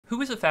Who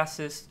is the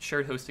fastest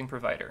shared hosting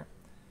provider?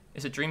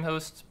 Is it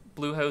Dreamhost,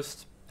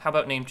 Bluehost? How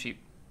about Namecheap?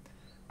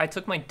 I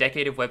took my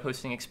decade of web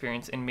hosting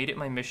experience and made it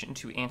my mission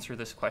to answer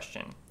this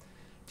question.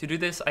 To do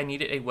this, I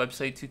needed a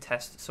website to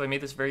test, so I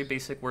made this very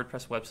basic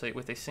WordPress website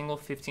with a single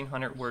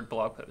 1,500 word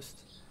blog post.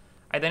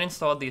 I then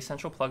installed the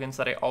essential plugins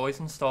that I always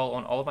install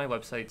on all of my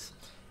websites,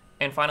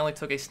 and finally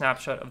took a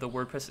snapshot of the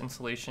WordPress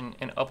installation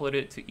and uploaded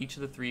it to each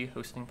of the 3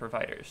 hosting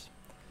providers.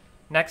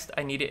 Next,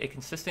 I needed a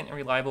consistent and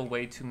reliable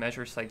way to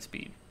measure site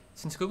speed.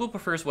 Since Google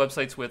prefers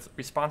websites with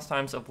response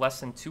times of less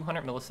than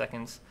 200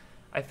 milliseconds,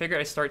 I figured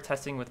I'd start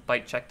testing with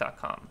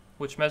bytecheck.com,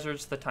 which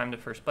measures the time to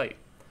first byte.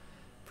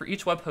 For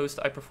each web host,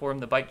 I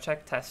performed the byte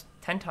check test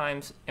 10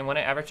 times, and when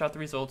I average out the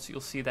results,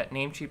 you'll see that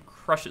Namecheap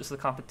crushes the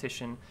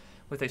competition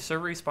with a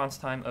server response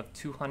time of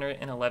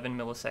 211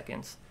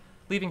 milliseconds,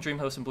 leaving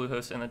Dreamhost and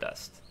Bluehost in the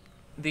dust.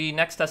 The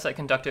next test I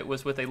conducted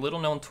was with a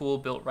little-known tool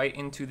built right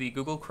into the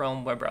Google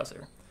Chrome web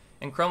browser.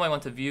 In Chrome, I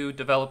went to View,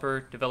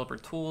 Developer, Developer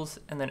Tools,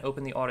 and then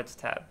open the Audits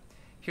tab.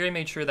 Here I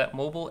made sure that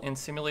mobile and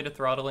simulated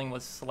throttling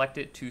was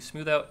selected to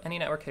smooth out any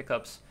network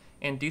hiccups,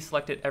 and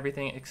deselected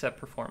everything except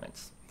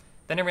performance.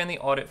 Then I ran the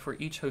audit for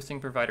each hosting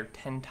provider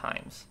 10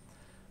 times.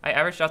 I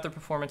averaged out the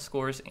performance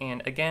scores,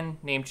 and again,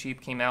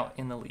 Namecheap came out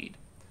in the lead.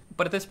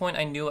 But at this point,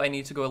 I knew I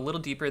needed to go a little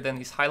deeper than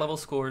these high-level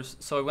scores,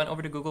 so I went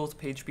over to Google's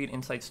PageSpeed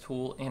Insights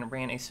tool and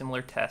ran a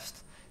similar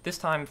test, this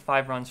time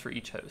 5 runs for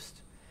each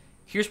host.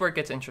 Here's where it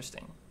gets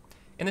interesting.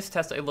 In this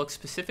test, I looked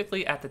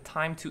specifically at the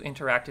time to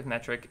interactive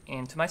metric,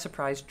 and to my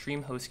surprise,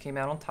 Dreamhost came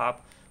out on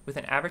top with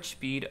an average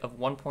speed of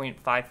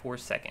 1.54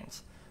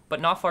 seconds,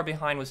 but not far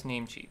behind was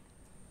Namecheap.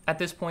 At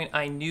this point,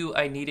 I knew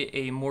I needed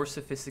a more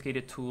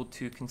sophisticated tool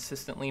to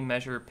consistently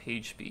measure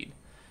page speed.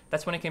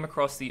 That's when I came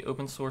across the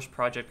open source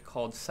project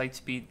called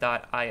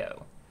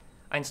sitespeed.io.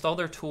 I installed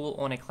their tool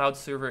on a cloud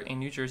server in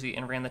New Jersey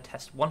and ran the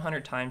test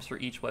 100 times for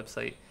each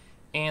website,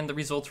 and the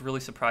results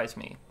really surprised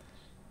me.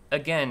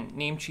 Again,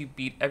 Namecheap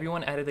beat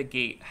everyone out of the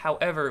gate.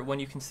 However,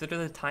 when you consider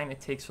the time it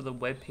takes for the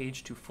web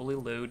page to fully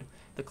load,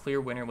 the clear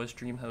winner was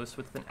Dreamhost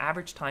with an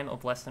average time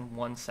of less than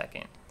 1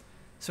 second.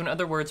 So in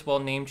other words,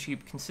 while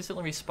Namecheap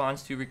consistently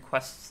responds to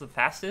requests the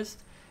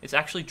fastest, it's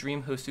actually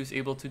Dreamhost who's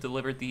able to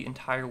deliver the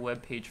entire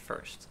web page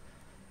first.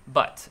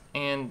 But,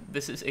 and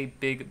this is a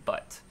big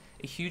but,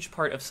 a huge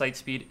part of site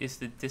speed is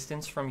the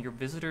distance from your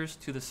visitors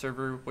to the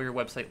server where your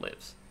website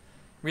lives.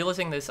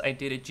 Realizing this, I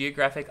did a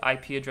geographic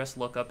IP address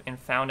lookup and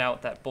found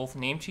out that both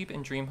Namecheap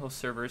and Dreamhost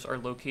servers are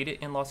located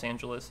in Los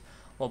Angeles,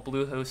 while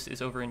Bluehost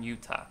is over in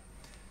Utah.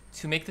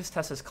 To make this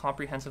test as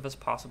comprehensive as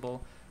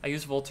possible, I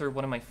used Vultr,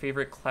 one of my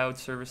favorite cloud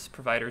service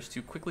providers,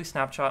 to quickly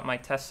snapshot my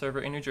test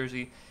server in New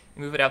Jersey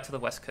and move it out to the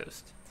West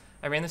Coast.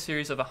 I ran the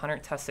series of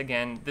 100 tests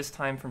again, this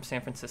time from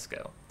San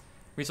Francisco.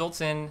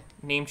 Results in,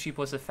 Namecheap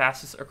was the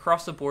fastest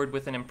across the board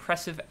with an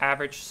impressive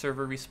average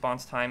server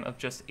response time of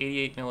just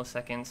 88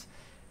 milliseconds,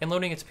 and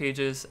loading its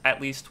pages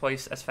at least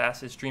twice as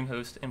fast as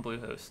Dreamhost and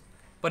Bluehost.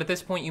 But at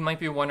this point, you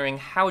might be wondering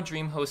how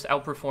Dreamhost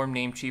outperformed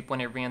Namecheap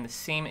when it ran the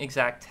same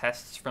exact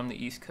tests from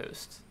the East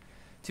Coast.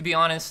 To be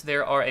honest,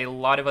 there are a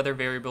lot of other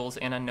variables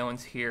and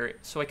unknowns here,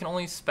 so I can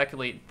only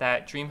speculate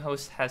that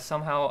Dreamhost has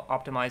somehow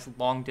optimized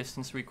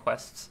long-distance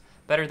requests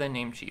better than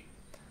Namecheap.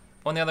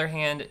 On the other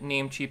hand,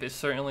 Namecheap is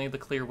certainly the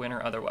clear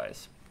winner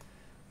otherwise.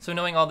 So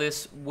knowing all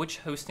this, which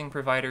hosting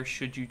provider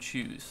should you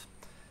choose?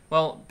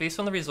 Well, based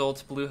on the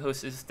results,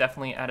 Bluehost is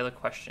definitely out of the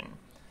question.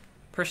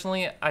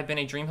 Personally, I've been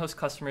a Dreamhost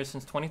customer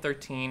since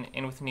 2013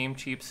 and with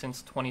Namecheap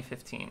since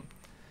 2015.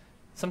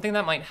 Something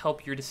that might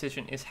help your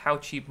decision is how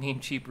cheap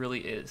Namecheap really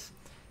is.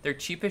 Their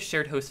cheapest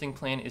shared hosting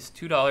plan is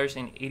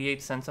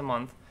 $2.88 a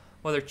month,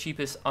 while their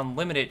cheapest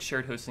unlimited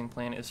shared hosting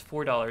plan is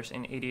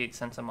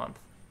 $4.88 a month.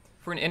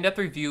 For an in-depth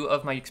review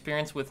of my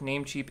experience with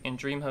Namecheap and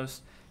Dreamhost,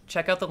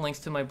 check out the links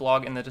to my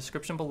blog in the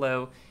description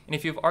below, and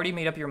if you've already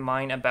made up your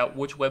mind about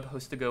which web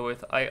host to go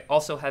with, I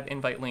also have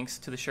invite links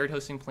to the shared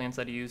hosting plans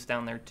that I use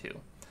down there too.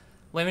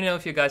 Let me know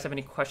if you guys have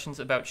any questions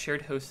about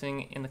shared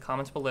hosting in the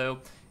comments below,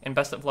 and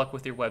best of luck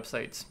with your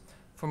websites.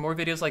 For more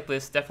videos like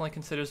this, definitely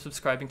consider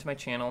subscribing to my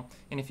channel,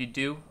 and if you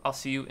do, I'll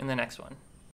see you in the next one.